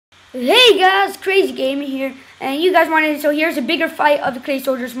Hey guys, Crazy Gaming here, and you guys wanted, so here's a bigger fight of the Clay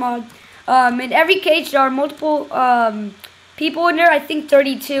Soldiers mod. In every cage there are multiple people in there, I think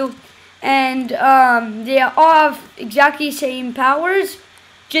 32, and they all have exactly the same powers,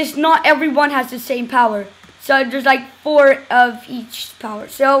 just not everyone has the same power. So there's like 4 of each power.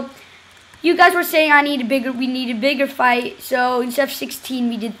 So you guys were saying we need a bigger fight, so instead of 16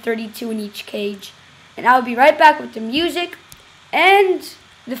 we did 32 in each cage. And I'll be right back with the music and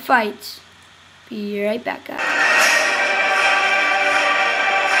the fights. Be right back, guys.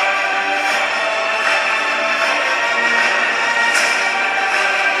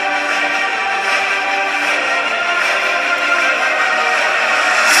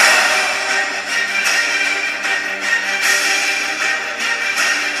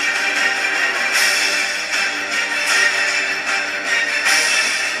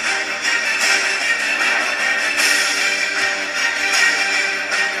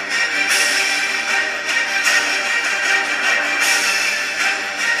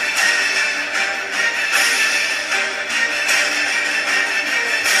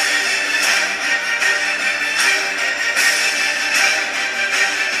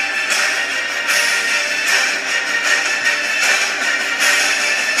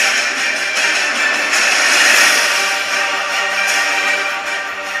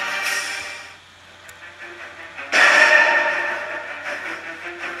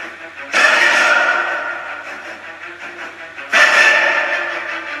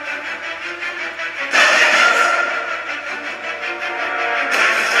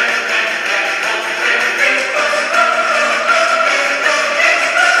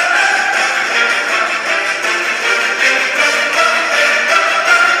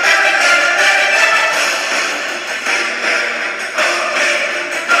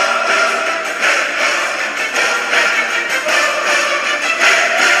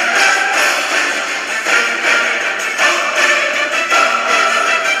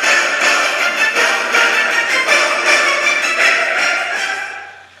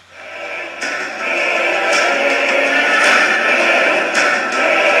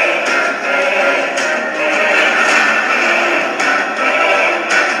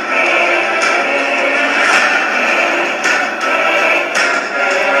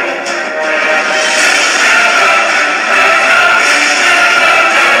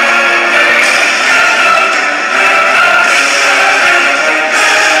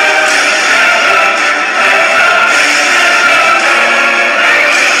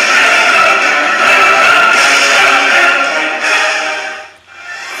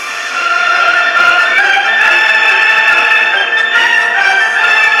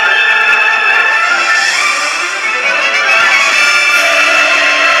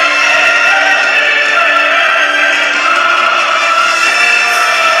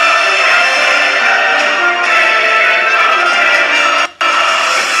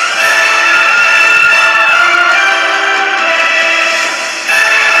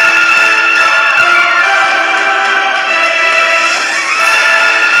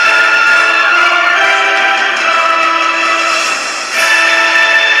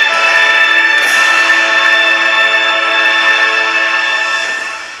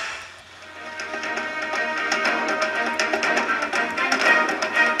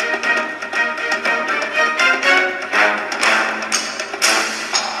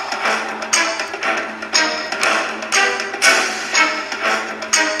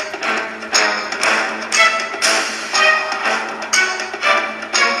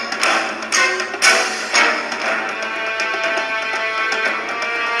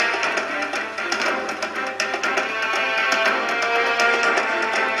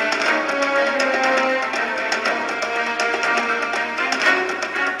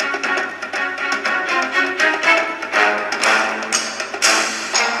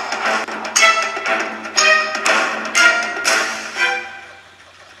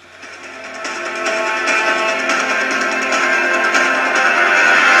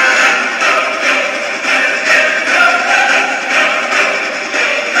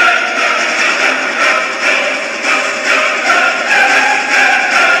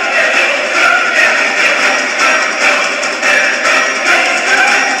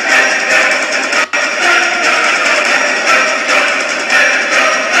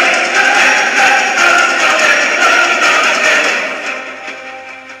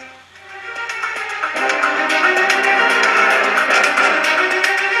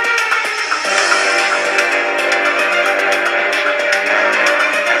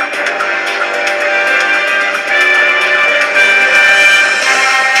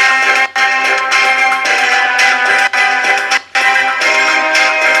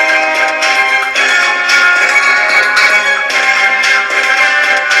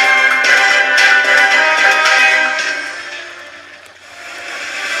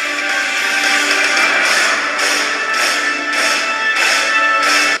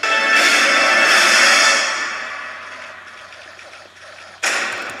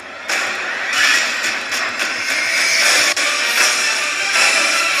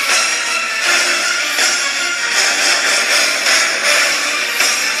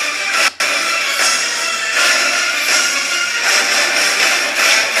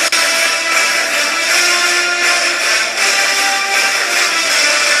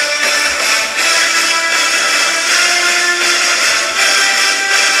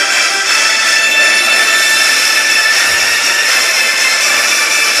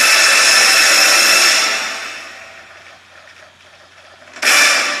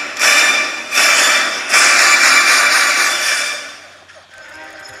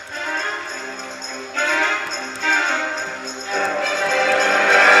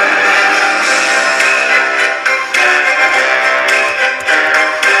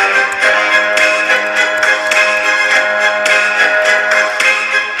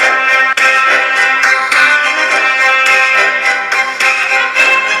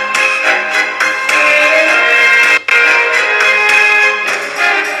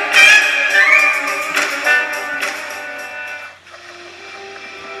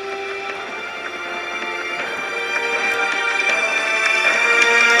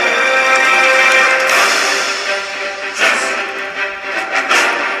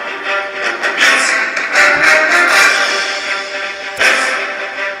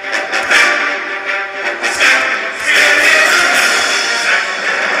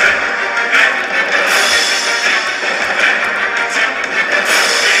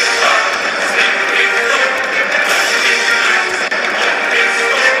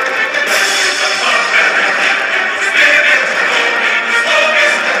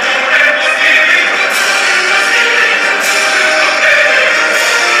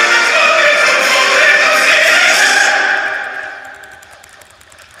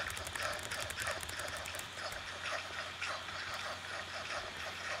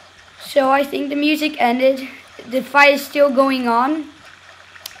 So I think the music ended. The fight is still going on.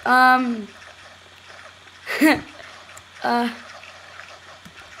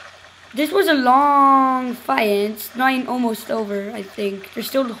 This was a long fight, and it's not even almost over, I think. There's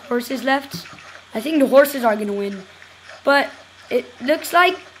still the horses left. I think the horses are going to win. But it looks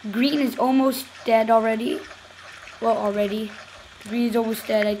like green is almost dead already. Well, already. Green is almost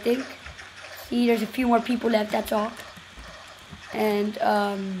dead, I think. See, there's a few more people left, that's all. And,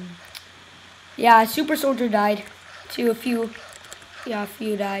 yeah, Super Soldier died. A few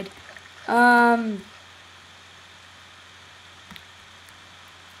died.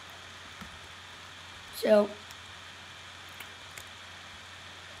 So,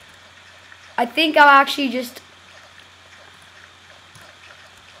 I think I'll actually just,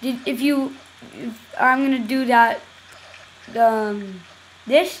 I'm gonna do that,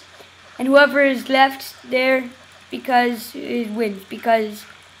 this, and whoever is left there, because it wins, because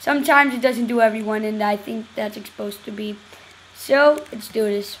sometimes it doesn't do everyone, and I think that's supposed to be. So, let's do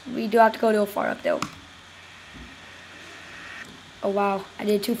this. We do have to go a little far up, though. Oh, wow. I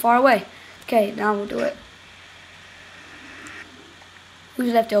did it too far away. Okay, now we'll do it.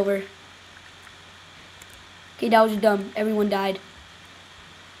 Who's left over? Okay, that was dumb. Everyone died.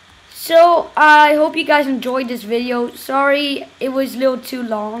 So, I hope you guys enjoyed this video. Sorry, it was a little too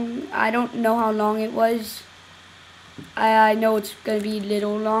long. I don't know how long it was. I know it's going to be a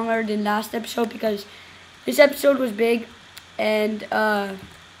little longer than last episode because this episode was big. And,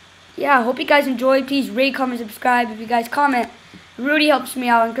 yeah, I hope you guys enjoyed. Please rate, comment, subscribe. If you guys comment, it really helps me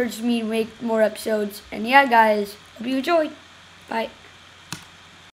out, encourages me to make more episodes. And, yeah, guys, hope you enjoyed. Bye.